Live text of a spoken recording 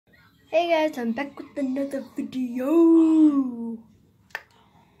Hey guys, I'm back with another video.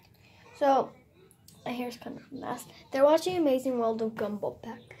 So, my hair's kind of a mess. They're watching Amazing World of Gumball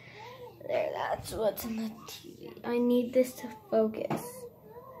Pack. There, that's what's in the TV. I need this to focus.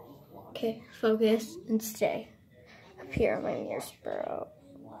 Okay, focus and stay. Up here on my ears, bro.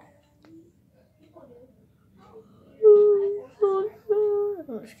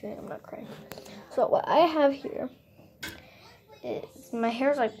 I'm just kidding, I'm not crying. So what I have here is, my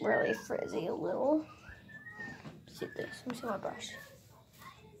hair's like really frizzy a little. See this, let me see my brush.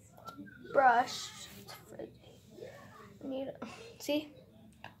 It's frizzy.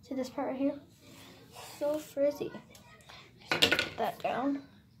 See this part right here? So frizzy. Just put that down.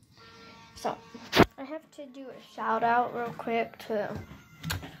 So, I have to do a shout out real quick to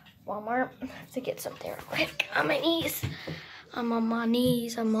Walmart. I have to get something real quick. On my knees. I'm on my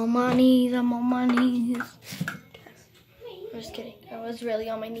knees. I'm on my knees. I'm just kidding. I was really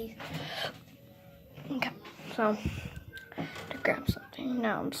on my knees. Okay, so to grab something.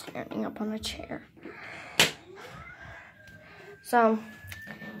 Now I'm standing up on a chair. So,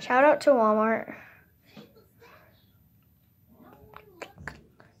 shout out to Walmart.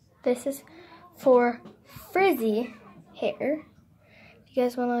 This is for frizzy hair. If you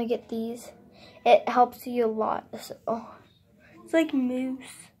guys want to get these, it helps you a lot. So, it's like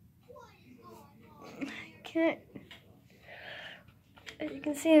mousse. I can't. As you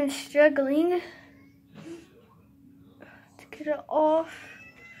can see, I'm struggling to get it off.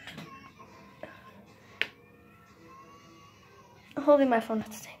 I'm holding my phone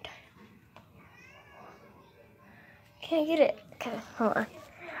at the same time. Can't get it. Okay, hold on.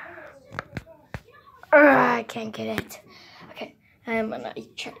 I can't get it. Okay, I'm gonna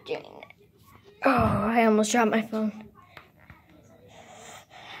try doing it. Oh, I almost dropped my phone.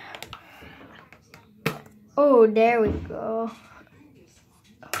 Oh, there we go.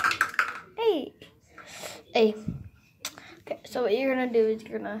 Hey. Okay, so what you're gonna do is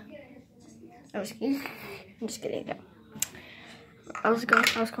you're gonna. I'm just kidding. No. I was going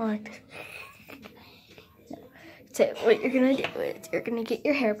like this. So what you're gonna do is you're gonna get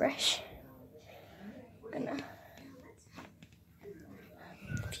your hairbrush. If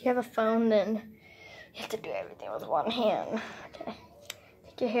you have a phone, then you have to do everything with one hand. Okay.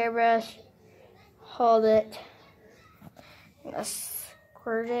 Take your hairbrush, hold it, and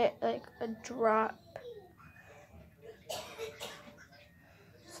squirt it like a drop.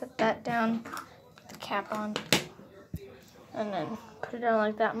 Set that down, put the cap on, and then put it down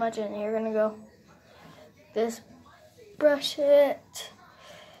like that much, and you're gonna go this, brush it.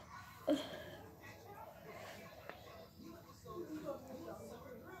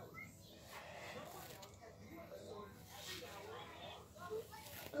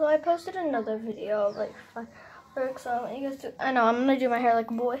 So I posted another video of like work, so I want you guys to. I know I'm gonna do my hair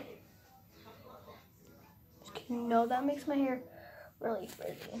like a boy. You know that makes my hair really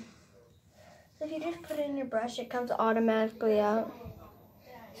frizzy. So if you just put it in your brush, it comes automatically out.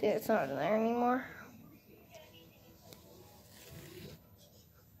 See, it's not in there anymore.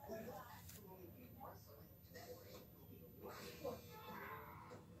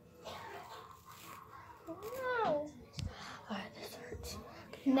 No. Alright, this hurts.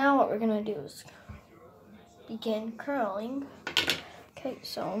 Now what we're gonna do is begin curling. Okay,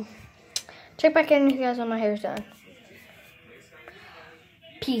 so check back in if you guys when my hair's done.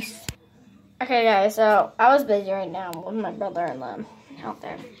 Peace. Okay guys, so I was busy right now with my brother and them out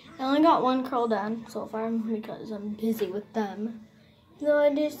there. I only got one curl done so far because I'm busy with them. So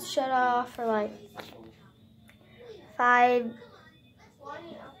I just shut off for like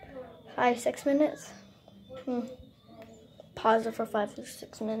 6 minutes. Pause it for 5 to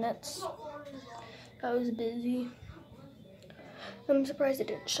 6 minutes. I was busy. I'm surprised it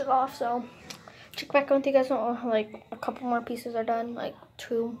didn't shut off, so check back on with you guys when like a couple more pieces are done, like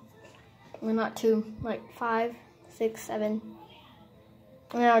 2. Well, not 2, like 5, 6, 7.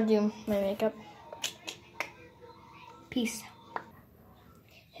 And then I'll do my makeup. Peace.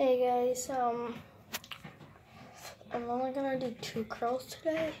 Hey guys, I'm only gonna do 2 curls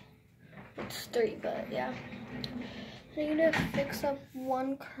today. It's 3, but yeah. I need to fix up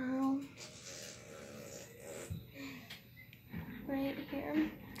 1 curl right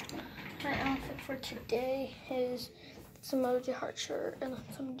here. My outfit for today is some emoji heart shirt and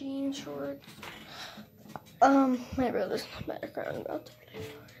some jean shorts. My brother's in the background about to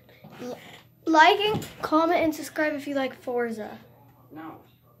play. Like and comment and subscribe if you like Forza. No.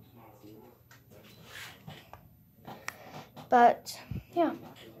 But yeah.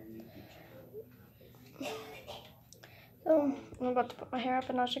 So I'm about to put my hair up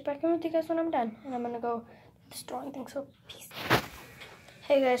and I'll check back in with you guys when I'm done. And I'm gonna go destroying things, so peace.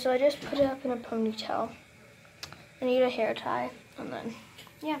 Hey guys, so I just put it up in a ponytail. I need a hair tie, and then,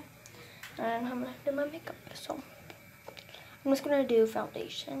 yeah. And I'm gonna do my makeup, so I'm just gonna do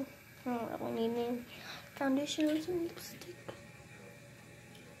foundation. I don't really need any foundation or some lipstick.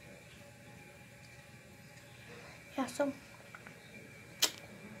 Yeah, so,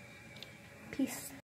 peace.